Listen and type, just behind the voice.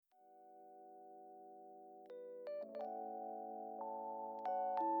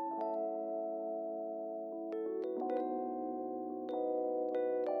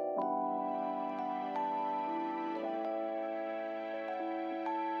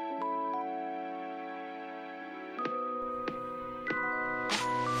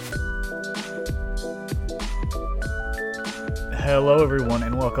Hello, everyone,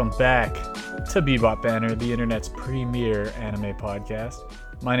 and welcome back to Bebop Banner, the internet's premier anime podcast.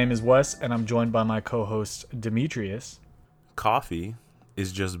 My name is Wes, and I'm joined by my co-host Demetrius. Coffee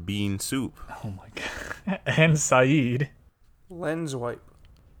is just bean soup. Oh my god. And Saeed. Lens wipe.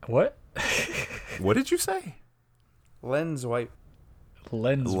 What? What did you say? Lens wipe.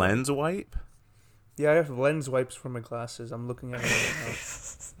 Lens wipe? Yeah, I have lens wipes for my glasses. I'm looking at it right now.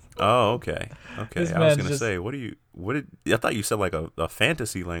 Oh, okay. Okay. This I was man's gonna say, I thought you said like a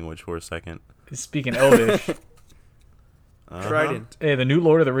fantasy language for a second. Speaking Elvish. Trident. Hey, the new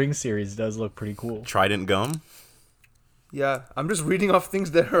Lord of the Rings series does look pretty cool. Trident gum? Yeah, I'm just reading off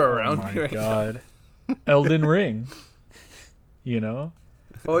things that are around Oh me my right god. Elden Ring. You know?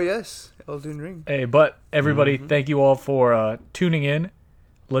 now. Oh yes, Elden Ring. Hey, but everybody, thank you all for tuning in,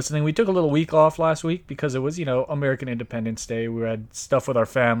 listening. We took a little week off last week because it was, American Independence Day. We had stuff with our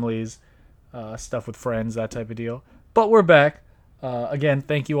families, stuff with friends, that type of deal. But we're back. Again,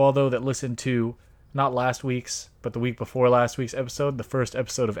 thank you all, though, that listened to not last week's, but the week before last week's episode, the first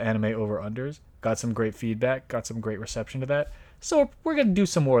episode of Anime Over Unders. Got some great feedback, got some great reception to that. So we're going to do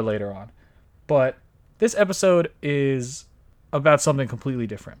some more later on. But this episode is about something completely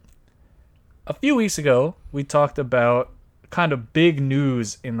different. A few weeks ago, we talked about kind of big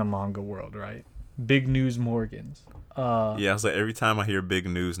news in the manga world, right? Big news Morgans. Yeah, I was like, every time I hear big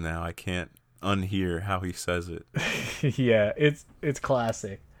news now, I can't unhear how he says it. Yeah, it's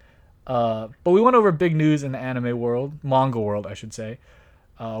classic. But we went over big news in the anime world, manga world, I should say.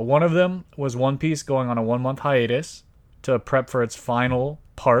 One of them was One Piece going on a 1-month hiatus to prep for its final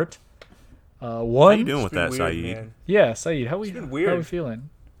part. How One, you doing with that, Weird, Saeed? man. yeah, Saeed, how been are weird. we feeling?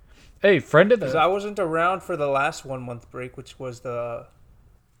 Hey, friend of Because I the wasn't around for the last 1 month break, which was the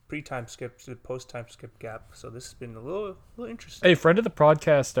pre-time skip to the post-time skip gap. So this has been a little interesting. hey, friend of the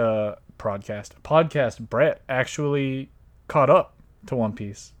podcast, Brett actually caught up to One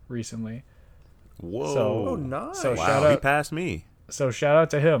Piece recently. Whoa. Oh, nice. So wow, shout he out- passed me. So shout out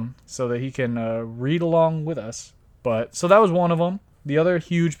to him so that he can read along with us. But so that was one of them. The other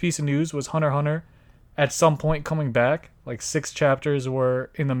huge piece of news was Hunter x Hunter at some point coming back. Like 6 chapters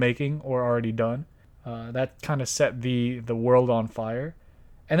were in the making or already done. That kind of set the world on fire.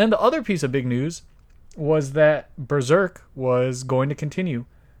 And then the other piece of big news was that Berserk was going to continue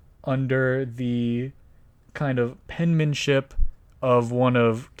under the kind of penmanship of one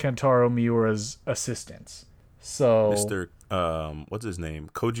of Kentaro Miura's assistants. So Mr. What's his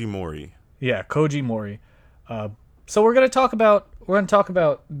name? Koji Mori. yeah, Koji Mori. So we're gonna talk about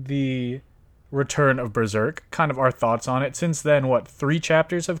the return of Berserk, kind of our thoughts on it. Since then, 3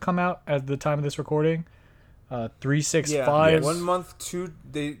 chapters have come out at the time of this recording? 365. Yeah, 1 month, 2.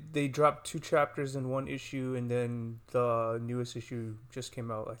 They dropped 2 chapters in one issue, and then the newest issue just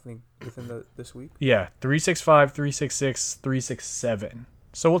came out. I think within this week. Yeah, 365, 366, 367.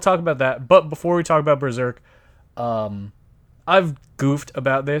 So we'll talk about that. But before we talk about Berserk, I've goofed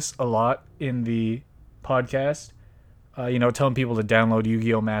about this a lot in the podcast. Telling people to download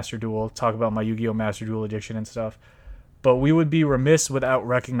Yu-Gi-Oh! Master Duel, talk about my Yu-Gi-Oh! Master Duel addiction and stuff. But we would be remiss without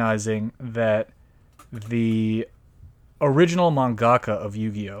recognizing that the original mangaka of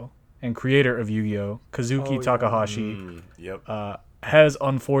Yu-Gi-Oh! And creator of Yu-Gi-Oh!, Kazuki Oh, yeah. Takahashi, Yep. has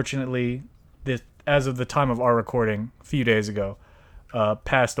unfortunately, as of the time of our recording a few days ago,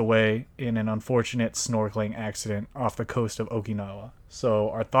 passed away in an unfortunate snorkeling accident off the coast of Okinawa. So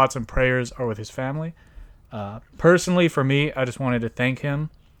our thoughts and prayers are with his family. Personally, for me, I just wanted to thank him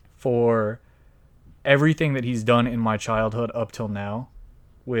for everything that he's done in my childhood up till now,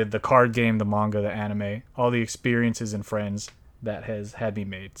 with the card game, the manga, the anime, all the experiences and friends that has had me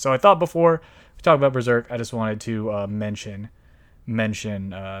made. So I thought before we talk about Berserk, I just wanted to mention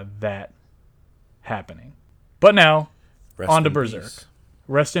that happening. But now, Rest on to in Berserk. peace.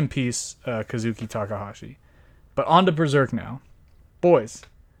 Rest in peace, Kazuki Takahashi. But on to Berserk now. Boys,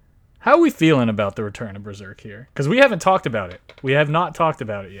 how are we feeling about the return of Berserk here? Because we haven't talked about it. We have not talked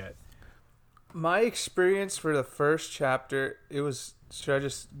about it yet. My experience for the first chapter, it was. Should I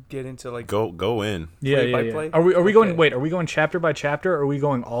just get into like? Go in. Yeah, Play yeah, by yeah. play? Are we going? Okay. Wait, are we going chapter by chapter, or are we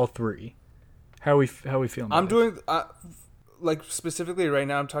going all 3? How are we feeling? About I'm it? doing like specifically right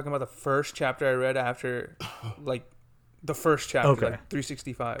now. I'm talking about the first chapter I read after, like, the first chapter, Okay. like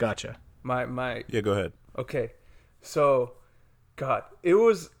 365. Gotcha. My Yeah, go ahead. okay, so, God, it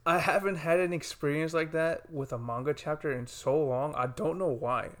was. I haven't had an experience like that with a manga chapter in so long. I don't know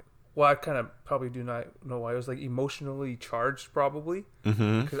why. Well, I kind of probably do not know why. It was like emotionally charged, probably,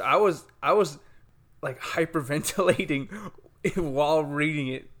 because I was like hyperventilating while reading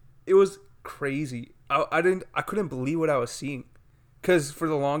it. It was crazy. I couldn't believe what I was seeing, because for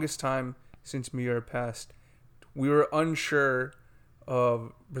the longest time since Miura passed, we were unsure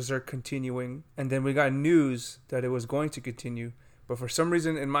of Berserk continuing, and then we got news that it was going to continue. But for some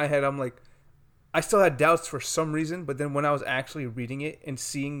reason, in my head, I'm like, I still had doubts for some reason. But then when I was actually reading it and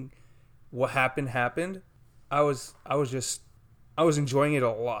seeing what happened, I was enjoying it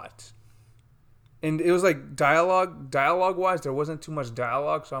a lot. And it was like dialogue wise, there wasn't too much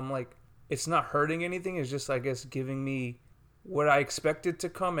dialogue, so I'm like, it's not hurting anything. It's just, I guess, giving me what I expected to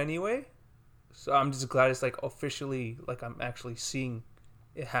come anyway. So I'm just glad it's like officially, like I'm actually seeing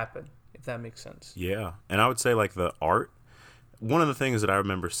it happen, if that makes sense. Yeah. And I would say like the art, one of the things that I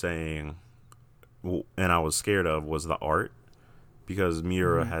remember saying and I was scared of was the art, because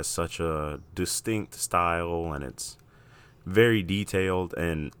Miura has such a distinct style and it's very detailed,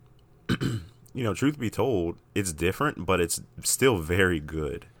 and you know, truth be told, it's different, but it's still very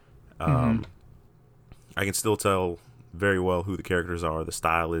good. I can still tell very well who the characters are. The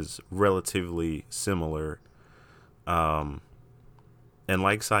style is relatively similar. And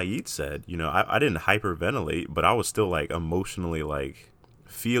like Saeed said, you know, I didn't hyperventilate, but I was still like emotionally like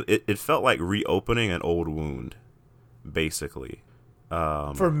it felt like reopening an old wound, basically.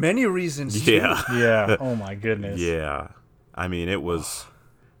 For many reasons, yeah. too. Yeah. Oh my goodness. Yeah. I mean, it was,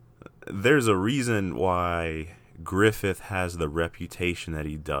 there's a reason why Griffith has the reputation that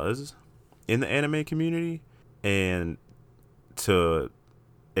he does in the anime community, and to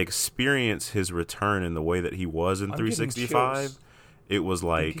experience his return in the way that he was in 365, it was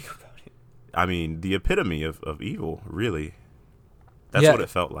like, I mean, the epitome of evil, really. That's what it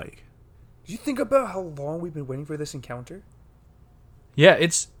felt like. Do you think about how long we've been waiting for this encounter? Yeah,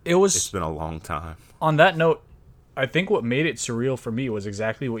 it's been a long time. On that note, I think what made it surreal for me was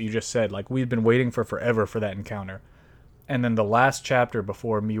exactly what you just said. Like, we'd been waiting for forever for that encounter. And then the last chapter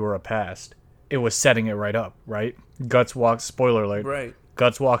before Miura passed, it was setting it right up, right? Guts walks, spoiler alert. Right.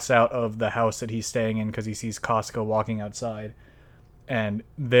 Guts walks out of the house that he's staying in because he sees Casca walking outside. And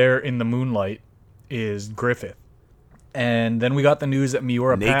there in the moonlight is Griffith. And then we got the news that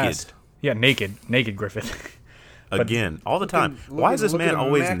Miura passed. Yeah, naked Griffith. Again, all the time. Why is this man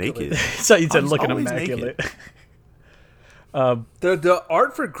always naked? So you said looking immaculate. The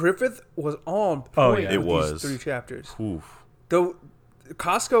art for Griffith was on point. Oh, yeah. It was. These 3 chapters. Oof. The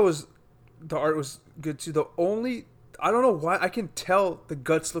art was good too. The only, I don't know why, I can tell the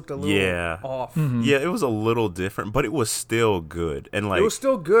Guts looked a little off. Yeah, it was a little different, but it was still good. And like, it was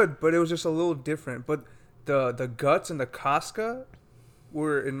still good, but it was just a little different. But the Guts and the Casca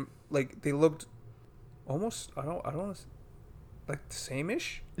were in, like, they looked almost, I don't like the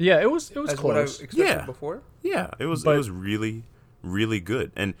same-ish. Yeah, it was as close. what I expected before. Yeah, it was really, really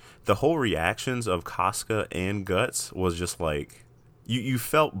good. And the whole reactions of Casca and Guts was just like, you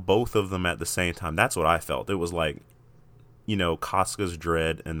felt both of them at the same time. That's what I felt. It was like, you know, Casca's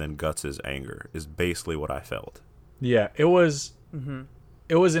dread and then Guts's anger is basically what I felt. Yeah, it was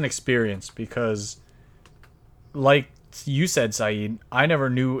it was an experience because, like you said, Saeed, I never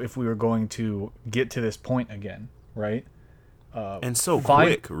knew if we were going to get to this point again, right? And so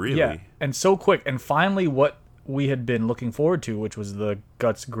quick, really. Yeah, and so quick. And finally what we had been looking forward to, which was the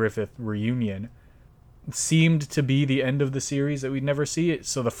Guts-Griffith reunion, seemed to be the end of the series, that we'd never see it.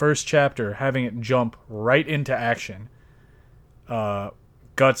 So the first chapter, having it jump right into action,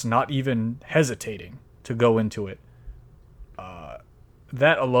 Guts not even hesitating to go into it.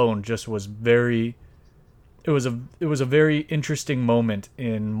 That alone just was very... It was a very interesting moment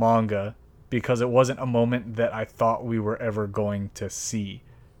in manga, because it wasn't a moment that I thought we were ever going to see,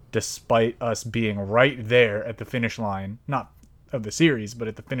 despite us being right there at the finish line, not of the series, but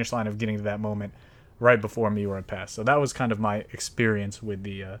at the finish line of getting to that moment right before Miura passed. So that was kind of my experience with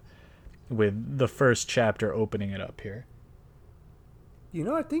the first chapter opening it up here. You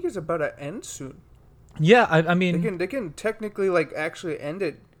know, I think it's about to end soon. Yeah, I mean... They can technically, like, actually end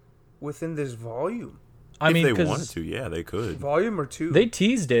it within this volume. If they wanted to, yeah, they could. Volume or 2. They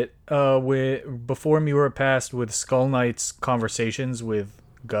teased it before Miura passed with Skull Knight's conversations with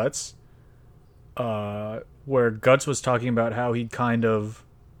Guts, where Guts was talking about how he'd kind of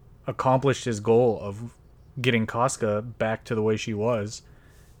accomplished his goal of getting Casca back to the way she was.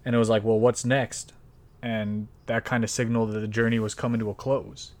 And it was like, well, what's next? And that kind of signaled that the journey was coming to a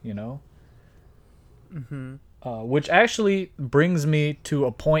close, you know? Which actually brings me to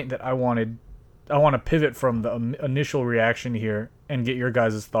a point that I want to pivot from the initial reaction here and get your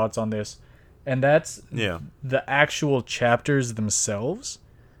guys' thoughts on this. And that's the actual chapters themselves.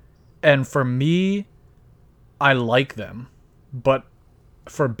 And for me, I like them. But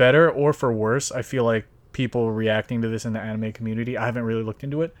for better or for worse, I feel like people reacting to this in the anime community, I haven't really looked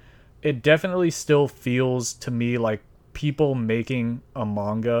into it. It definitely still feels to me like people making a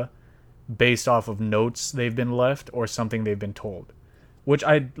manga based off of notes they've been left or something they've been told, which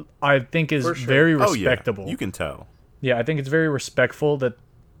I think is For sure. very Oh yeah, respectable. you can tell. Yeah, I think it's very respectful that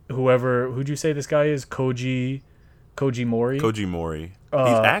who'd you say this guy is? Koji Mori? Koji Mori.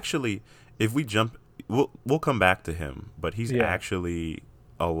 He's actually, if we jump, we'll come back to him, but he's Yeah. actually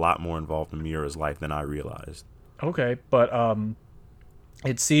a lot more involved in Miura's life than I realized. Okay, but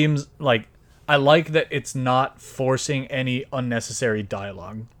it seems like I like that it's not forcing any unnecessary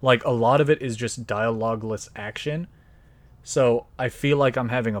dialogue. Like a lot of it is just dialogueless action. So I feel like I'm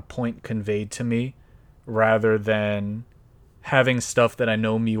having a point conveyed to me rather than having stuff that I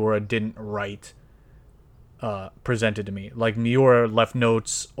know Miura didn't write presented to me. Like Miura left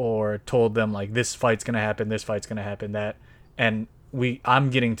notes or told them like this fight's gonna happen, that, and I'm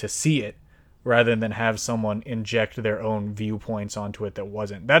getting to see it rather than have someone inject their own viewpoints onto it that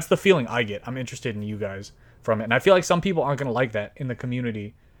wasn't. That's the feeling I get. I'm interested in you guys from it, and I feel like some people aren't gonna like that in the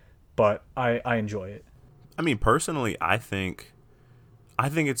community, but I enjoy it. I mean, personally, I think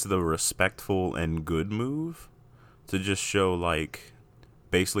it's the respectful and good move to just show like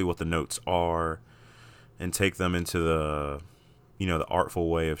basically what the notes are and take them into the the artful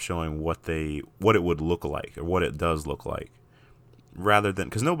way of showing what it would look like or what it does look like, rather than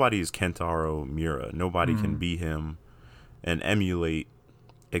because nobody is Kentaro Miura. Nobody can be him and emulate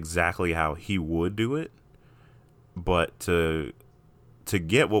exactly how he would do it. But to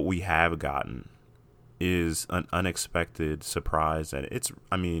get what we have gotten is an unexpected surprise, and it's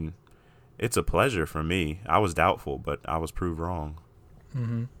a pleasure for me. I was doubtful, but I was proved wrong.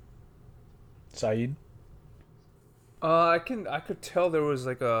 Saeed? I could tell there was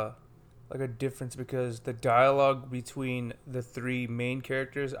like a difference because the dialogue between the three main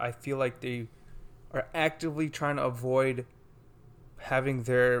characters, I feel like they are actively trying to avoid having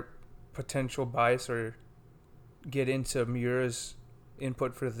their potential bias or get into Miura's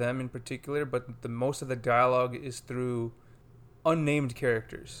input for them in particular, but the most of the dialogue is through unnamed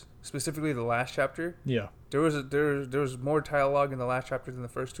characters. Specifically, the last chapter. Yeah. There was more dialogue in the last chapter than the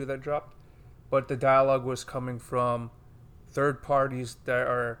first two that dropped, but the dialogue was coming from third parties that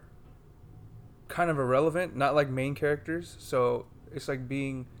are kind of irrelevant, not like main characters. So it's like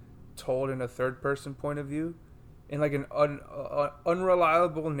being told in a third person point of view, in like an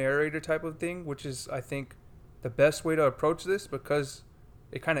unreliable narrator type of thing, which is I think the best way to approach this because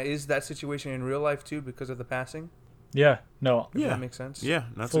it kind of is that situation in real life too because of the passing. Yeah. No. If that makes sense. Yeah,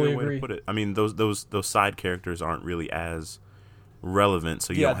 that's Fully a good way agree. to put it. I mean, those side characters aren't really as relevant,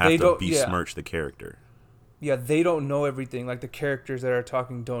 so you Yeah, don't they have to don't- besmirch the character. Yeah, they don't know everything. Like the characters that are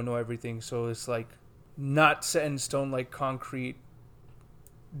talking don't know everything, so it's like not set in stone, like concrete.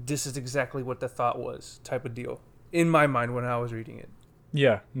 This is exactly what the thought was, type of deal. In my mind, when I was reading it.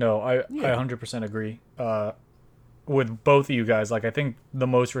 Yeah, no, I Yeah. 100% agree. With both of you guys, like I think the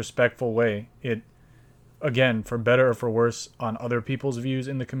most respectful way, it again, for better or for worse, on other people's views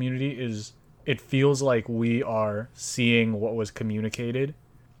in the community is it feels like we are seeing what was communicated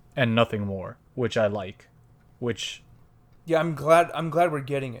and nothing more, which I like. Which Yeah, I'm glad we're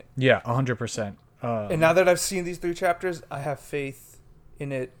getting it. yeah, 100%. And now that I've seen these 3 chapters, I have faith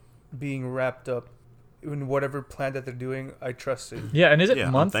in it being wrapped up in whatever plan that they're doing. I trust it. Yeah, and is it Yeah,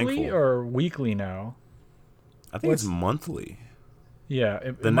 I'm monthly thankful. or weekly now? I think it's monthly. Yeah, The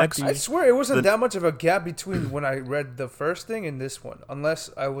it might next- be- I swear it wasn't The- that much of a gap between when I read the first thing and this one, unless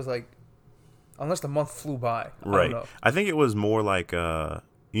the month flew by. I Right. don't know. I think it was more like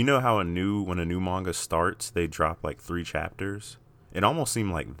you know how when a new manga starts, they drop like 3 chapters. It almost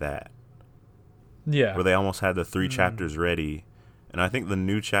seemed like that, yeah. where they almost had the 3 chapters ready. And I think the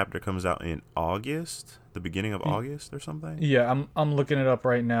new chapter comes out in August, the beginning of August or something. Yeah, I'm looking it up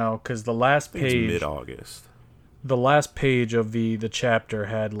right now because the last I think it's page, mid-August. the last page of the chapter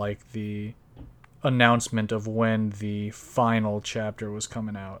had like the announcement of when the final chapter was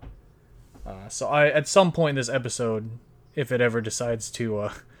coming out. So I at some point in this episode, if it ever decides to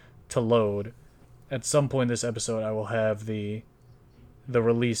load, at some point in this episode I will have the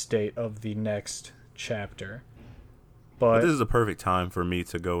release date of the next chapter. But But this is a perfect time for me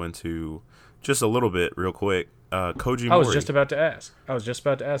to go into just a little bit real quick. Koji Mori. I was just about to ask.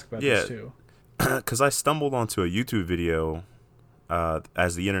 about this too. Because I stumbled onto a YouTube video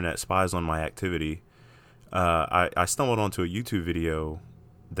as the internet spies on my activity. I stumbled onto a YouTube video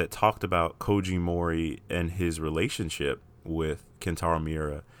that talked about Koji Mori and his relationship with Kentaro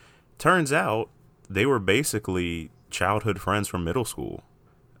Miura. Turns out they were basically childhood friends from middle school.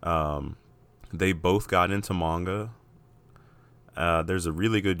 They both got into manga. There's a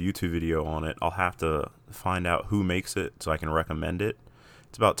really good YouTube video on it. I'll have to find out who makes it so I can recommend it.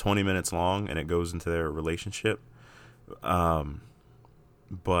 It's about 20 minutes long, and it goes into their relationship.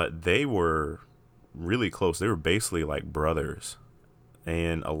 but they were really close. They were basically like brothers.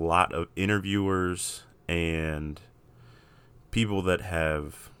 And a lot of interviewers and people that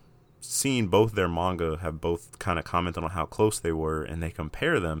have seen both their manga have both kind of commented on how close they were, and they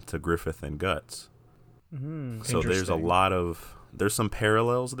compare them to Griffith and Guts. So there's some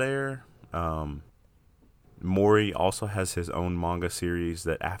parallels there. Mori also has his own manga series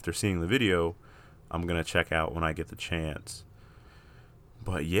that after seeing the video, I'm going to check out when I get the chance.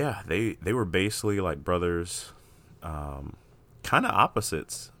 But yeah, they were basically like brothers, kind of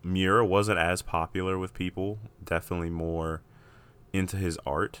opposites. Miura wasn't as popular with people, definitely more into his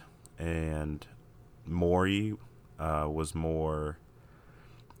art, and Mori was more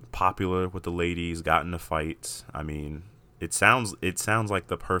popular with the ladies, got into fights. I mean, it sounds like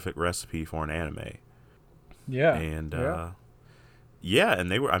the perfect recipe for an anime. Yeah. And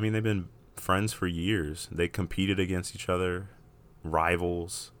and they've been friends for years. They competed against each other,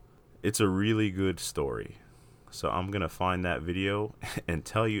 rivals. It's a really good story. So I'm going to find that video and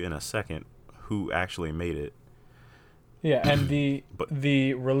tell you in a second who actually made it. Yeah, and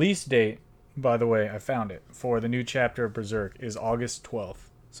the release date, by the way, I found it, for the new chapter of Berserk is August 12th.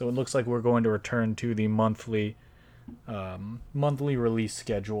 So it looks like we're going to return to the monthly release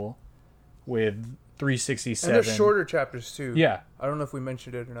schedule with 367. And there's shorter chapters too. Yeah. I don't know if we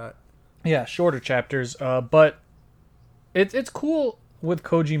mentioned it or not. Yeah, shorter chapters. But it's cool with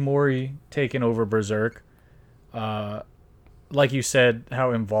Koji Mori taking over Berserk. Like you said,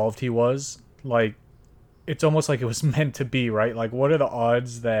 how involved he was. Like, it's almost like it was meant to be, right? Like, what are the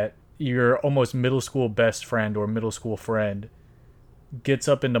odds that your almost middle school best friend or middle school friend gets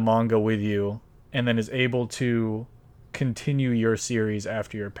up into manga with you and then is able to continue your series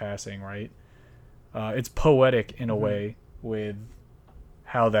after your passing, right? It's poetic in a way with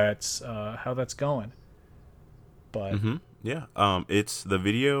how that's going. But yeah, it's the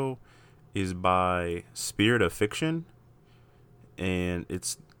video is by Spirit of Fiction, and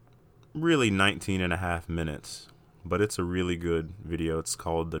it's really 19 and a half minutes, but it's a really good video. It's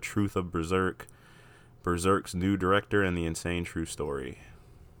called The Truth of Berserk, Berserk's New Director and the Insane True Story.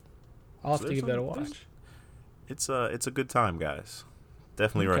 I'll have to give that a watch. It's a good time, guys.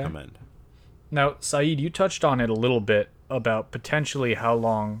 Definitely recommend. Now, Saeed, you touched on it a little bit about potentially how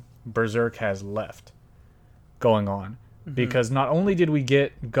long Berserk has left going on. Because not only did we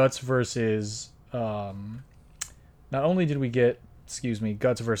get Guts versus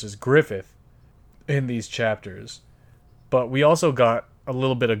Griffith in these chapters, but we also got a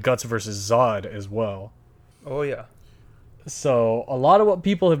little bit of Guts versus Zod as well. Oh yeah. So a lot of what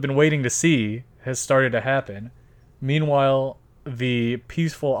people have been waiting to see has started to happen. Meanwhile, the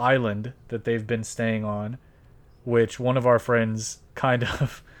peaceful island that they've been staying on, which one of our friends kind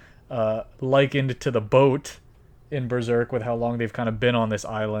of likened to the boat in Berserk with how long they've kind of been on this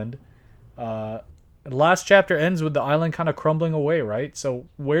island. The last chapter ends with the island kind of crumbling away, right? So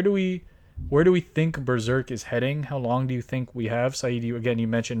where do we think Berserk is heading? How long do you think we have? Saeed, you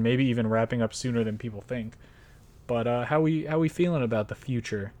mentioned maybe even wrapping up sooner than people think. But how we feeling about the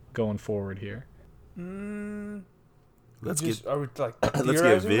future going forward here? Let's get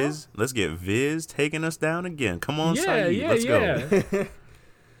Viz taking us down again. Come on, Saeed, let's go.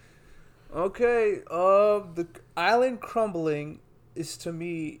 Okay, the island crumbling is, to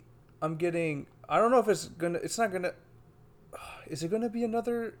me, I don't know if is it gonna be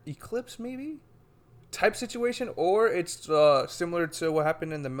another eclipse maybe type situation, or it's similar to what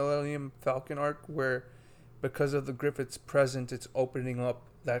happened in the Millennium Falcon arc, where because of the Griffith's presence, it's opening up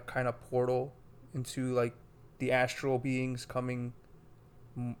that kind of portal into like the astral beings coming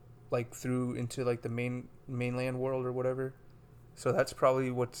like through into like the mainland world or whatever. So that's probably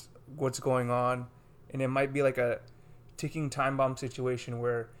what's going on, and it might be like a ticking time bomb situation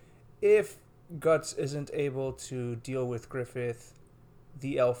where if Guts isn't able to deal with Griffith,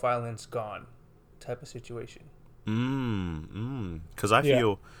 the Elf Island's gone type of situation. Because I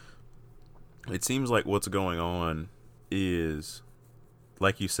feel it seems like what's going on is,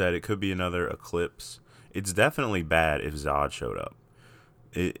 like you said, it could be another eclipse. It's definitely bad if Zod showed up.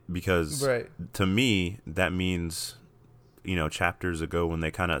 Because to me, that means, chapters ago when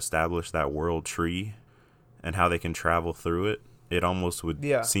they kind of established that world tree and how they can travel through it, it almost would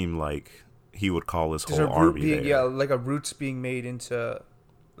seem like he would call his whole army there. Yeah, like a root's being made into,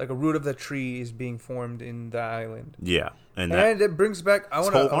 like a root of the tree is being formed in the island. Yeah, and it brings back. I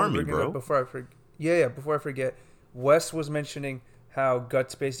want to bring it up before I forget. Before I forget, Wes was mentioning how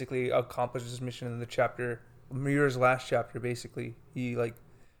Guts basically accomplished his mission in the chapter, Miura's last chapter. Basically, he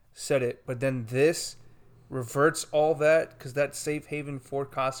said it, but then this reverts all that because that safe haven for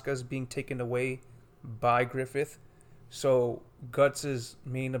Casca is being taken away by Griffith. So Guts's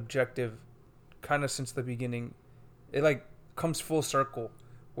main objective, kind of since the beginning, it like comes full circle,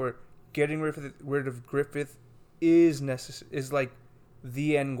 where getting rid of Griffith is like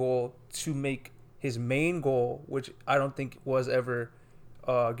the end goal to make his main goal, which I don't think was ever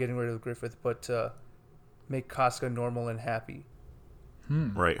getting rid of Griffith, but make Casca normal and happy.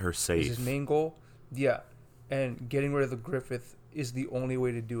 Right, her Is safe. his main goal. Yeah, and getting rid of the Griffith is the only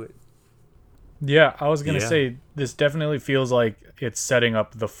way to do it. Yeah, I was going to Yeah. say this definitely feels like it's setting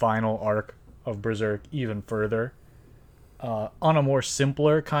up the final arc of Berserk even further. On a more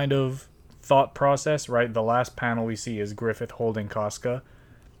simpler kind of thought process, right? The last panel we see is Griffith holding Casca.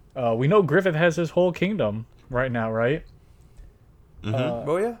 We know Griffith has his whole kingdom right now, right?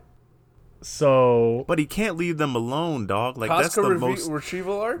 Oh yeah, So But he can't leave them alone, dog. Like that's Casca the most.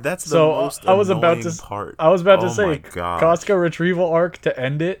 retrieval arc. That's the So most I was about annoying to part. I was about to Oh say my gosh. Casca retrieval arc to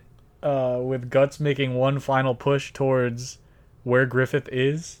end it, with Guts making one final push towards where Griffith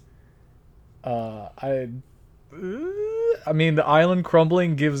is. I mean, the island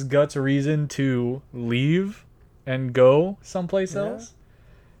crumbling gives Guts reason to leave and go someplace Yeah. else.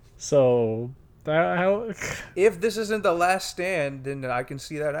 So that how If this isn't the last stand, then I can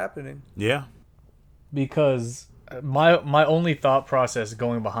see that happening. Yeah. because my only thought process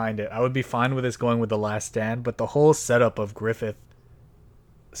going behind it, I would be fine with this going with the last stand, but the whole setup of Griffith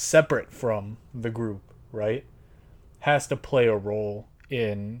separate from the group, right, has to play a role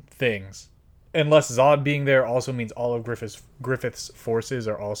in things. Unless Zod being there also means all of Griffith's forces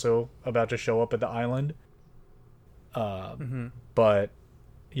are also about to show up at the island. But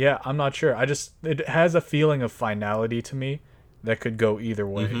yeah, I'm not sure. It has a feeling of finality to me that could go either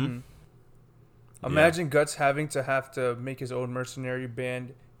way. Mm-hmm. Imagine Guts having to make his own mercenary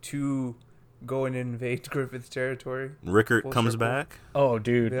band to go and invade Griffith's territory. Rickert Full comes circle. back. Oh,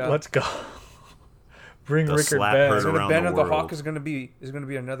 dude, Yeah. let's go. Bring The Rickard slap back. hurt So the around band the of the world. Hawk is gonna be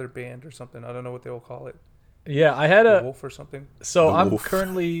another band or something. I don't know what they'll call it. Yeah, I had The a Wolf or something. So The I'm Wolf.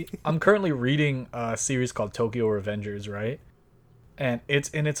 currently reading a series called Tokyo Revengers, right? And it's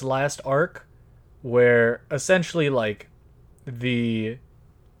in its last arc where essentially like the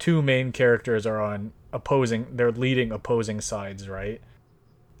two main characters are they're leading opposing sides, right?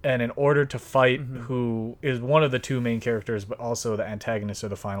 And in order to fight who is one of the two main characters but also the antagonist of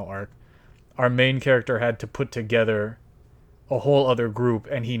the final arc, our main character had to put together a whole other group,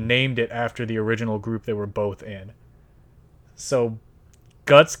 and he named it after the original group they were both in. So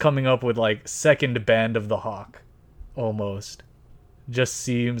Guts coming up with like second band of the Hawk almost just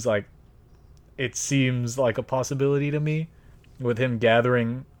seems like a possibility to me, with him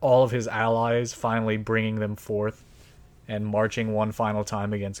gathering all of his allies, finally bringing them forth and marching one final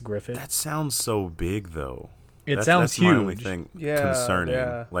time against Griffith. That sounds so big, though. It sounds that's my only huge. thing Yeah, concerning.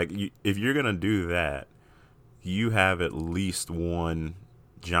 yeah. Like, if you're gonna do that, you have at least one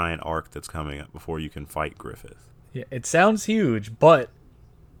giant arc that's coming up before you can fight Griffith. Yeah, it sounds huge, but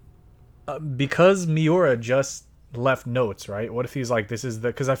because Miura just left notes, right? What if he's like, this is the...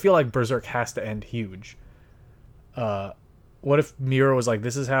 Because I feel like Berserk has to end huge. What if Miura was like,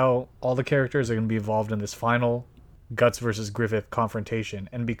 this is how all the characters are going to be involved in this final Guts versus Griffith confrontation.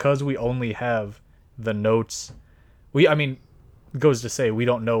 And because we only have the notes... it goes to say we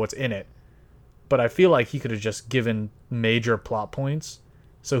don't know what's in it. But I feel like he could have just given major plot points.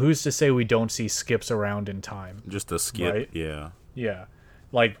 So who's to say we don't see skips around in time? Just a skip, Right. yeah. Yeah.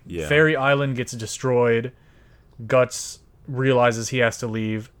 Like, Yeah. Fairy Island gets destroyed. Guts realizes he has to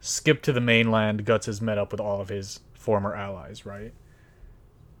leave. Skip to the mainland. Guts has met up with all of his former allies, right?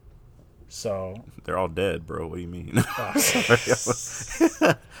 So They're all dead, bro. What do you mean?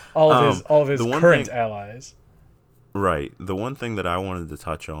 all of his the one current thing- allies. Right. The one thing that I wanted to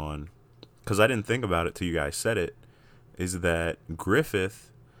touch on, because I didn't think about it till you guys said it, is that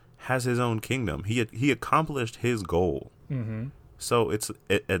Griffith has his own kingdom. He accomplished his goal. Mm-hmm. So it's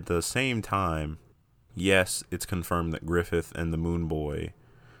at the same time, yes, it's confirmed that Griffith and the Moon Boy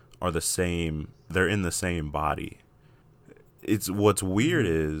are the same. They're in the same body. It's what's weird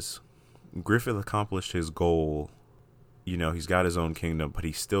is Griffith accomplished his goal. You know, he's got his own kingdom, but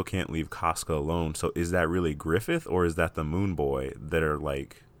he still can't leave Casca alone. So is that really Griffith, or is that the Moon Boy that are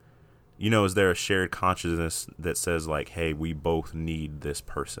like, you know, is there a shared consciousness that says like, hey, we both need this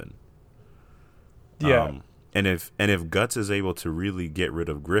person? Yeah. And if Guts is able to really get rid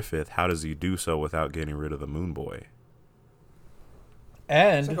of Griffith, how does he do so without getting rid of the Moon Boy?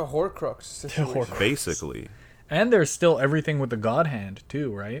 And It's like a Horcrux situation. Horcrux. Basically. And there's still everything with the God Hand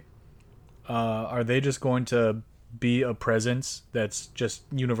too, right? Are they just going to be a presence that's just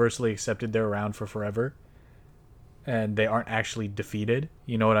universally accepted? They're around for forever. and they aren't actually defeated.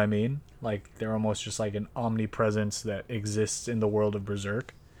 You know what I mean? Like, they're almost just like an omnipresence that exists in the world of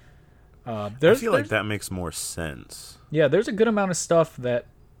Berserk. I feel like that makes more sense. Yeah, there's a good amount of stuff that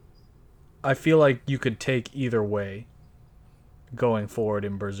I feel like you could take either way going forward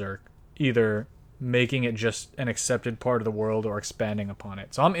in Berserk. Either making it just an accepted part of the world or expanding upon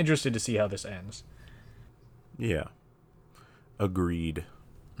it. So I'm interested to see how this ends. Yeah. Agreed.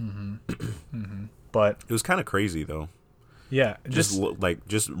 But it was kind of crazy though. Yeah, just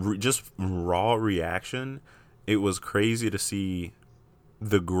raw reaction. It was crazy to see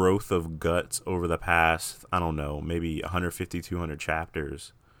the growth of Guts over the past, I don't know, maybe 150, 200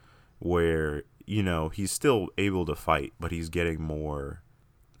 chapters, where, you know, he's still able to fight, but he's getting more,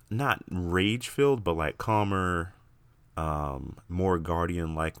 not rage filled, but like calmer, more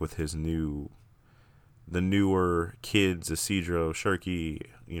Guardian like with his the newer kids, Isidro, Shirky,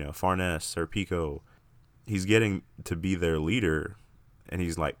 you know, Farnese, Serpico. He's getting to be their leader, and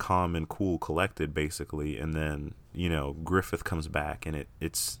he's like calm and cool, collected, basically. And then, you know, Griffith comes back, and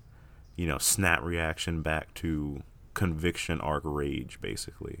it's, you know, snap reaction back to conviction arc rage,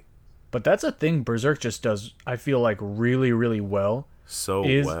 basically. But that's a thing Berserk just does, I feel like, really, really well.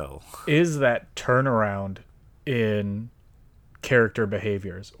 Is that turnaround in character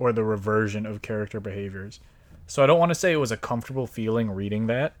behaviors, or the reversion of character behaviors. So I don't want to say it was a comfortable feeling reading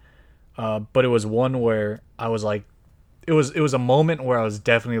that, but it was one where I was like, it was a moment where I was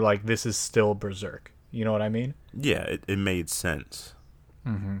definitely like, this is still Berserk. You know what I mean? Yeah, it made sense.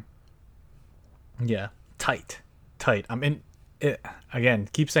 Mm-hmm. Yeah, tight. I'm in it again.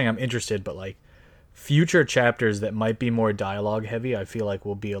 Keep saying I'm interested, but like future chapters that might be more dialogue heavy, I feel like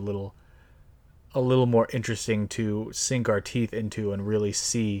will be a little more interesting to sink our teeth into and really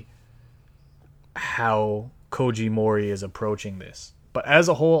see how Koji Mori is approaching this. But as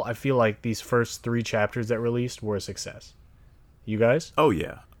a whole, I feel like these first 3 chapters that released were a success. You guys? Oh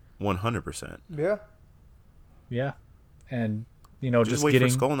yeah, 100%. Yeah. Yeah, and you know, just wait getting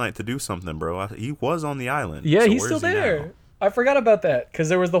for Skull Knight to do something, bro. He was on the island. Yeah, so he's still there. I forgot about that because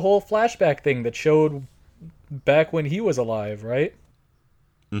there was the whole flashback thing that showed back when he was alive, right?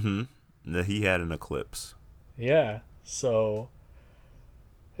 Mm-hmm. That he had an eclipse. Yeah, so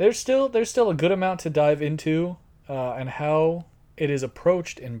there's still a good amount to dive into, and how it is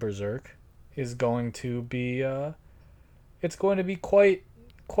approached in Berserk is going to be it's going to be quite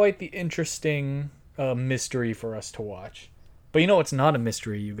the interesting mystery for us to watch. But you know it's not a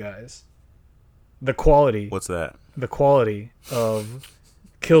mystery, you guys. The quality. What's that? The quality of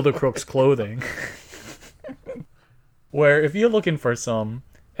Kill the Crook's clothing. Where if you're looking for some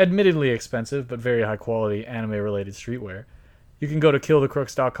admittedly expensive but very high quality anime related streetwear, you can go to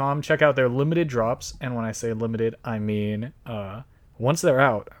killthecrooks.com, check out their limited drops, and when I say limited, I mean once they're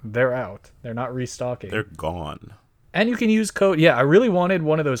out. They're not restocking. They're gone. And you can use code. Yeah, I really wanted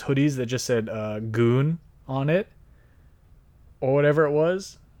one of those hoodies that just said Goon on it or whatever it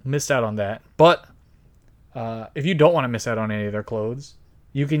was. Missed out on that. But if you don't want to miss out on any of their clothes,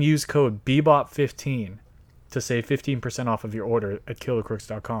 you can use code Bebop15 to save 15% off of your order at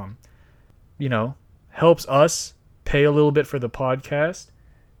killthecrooks.com. You know, helps us pay a little bit for the podcast,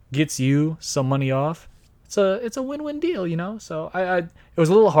 gets you some money off. It's a win-win deal, you know? So it was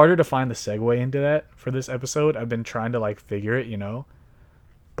a little harder to find the segue into that for this episode. I've been trying to like figure it, you know?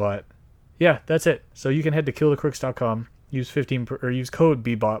 But yeah, that's it. So you can head to killthecrooks.com, use code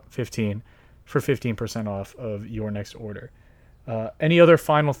Bebop15 for 15% off of your next order. Any other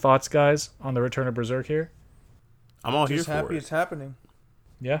final thoughts, guys, on the return of Berserk here? I'm all just here for happy it. It's happening.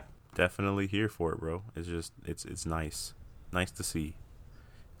 Yeah. Definitely here for it, bro. It's just it's nice. Nice to see.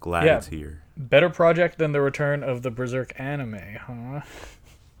 Glad it's here. Better project than the return of the Berserk anime, huh?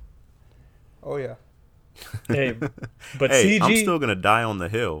 Oh yeah. Hey, but hey, CG... I'm still gonna die on the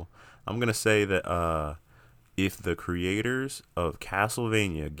hill. I'm gonna say that if the creators of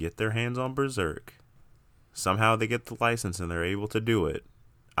Castlevania get their hands on Berserk, somehow they get the license and they're able to do it,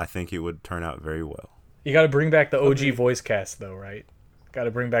 I think it would turn out very well. You got to bring back the OG voice cast, though, right? Got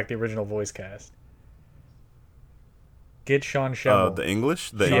to bring back the original voice cast. Get Sean Schemmel. The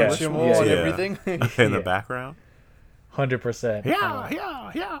English? Sean Schemmel and everything? In the background? 100%.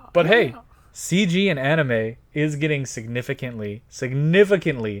 Yeah. But hey, CG and anime is getting significantly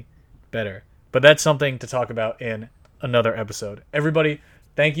better. But that's something to talk about in another episode. Everybody,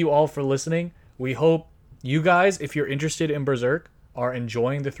 thank you all for listening. We hope you guys, if you're interested in Berserk, are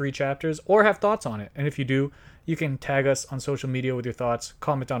enjoying the 3 chapters or have thoughts on it. And if you do, you can tag us on social media with your thoughts,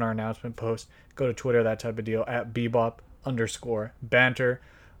 comment on our announcement post, go to Twitter, that type of deal, at Bebop_banter.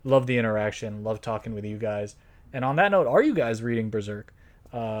 Love the interaction, love talking with you guys. And on that note, are you guys reading Berserk?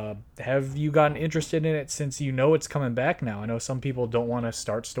 Have you gotten interested in it since you know it's coming back now? I know some people don't want to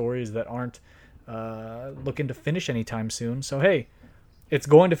start stories that aren't looking to finish anytime soon. So, hey, it's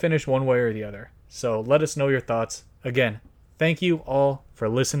going to finish one way or the other. So let us know your thoughts. Again, thank you all for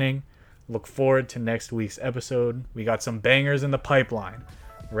listening. Look forward to next week's episode. We got some bangers in the pipeline,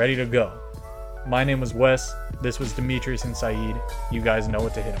 ready to go. My name was Wes. This was Demetrius and Saeed. You guys know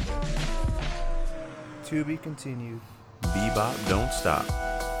what to hit them with. To be continued. Bebop don't stop.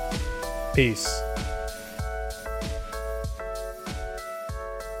 Peace.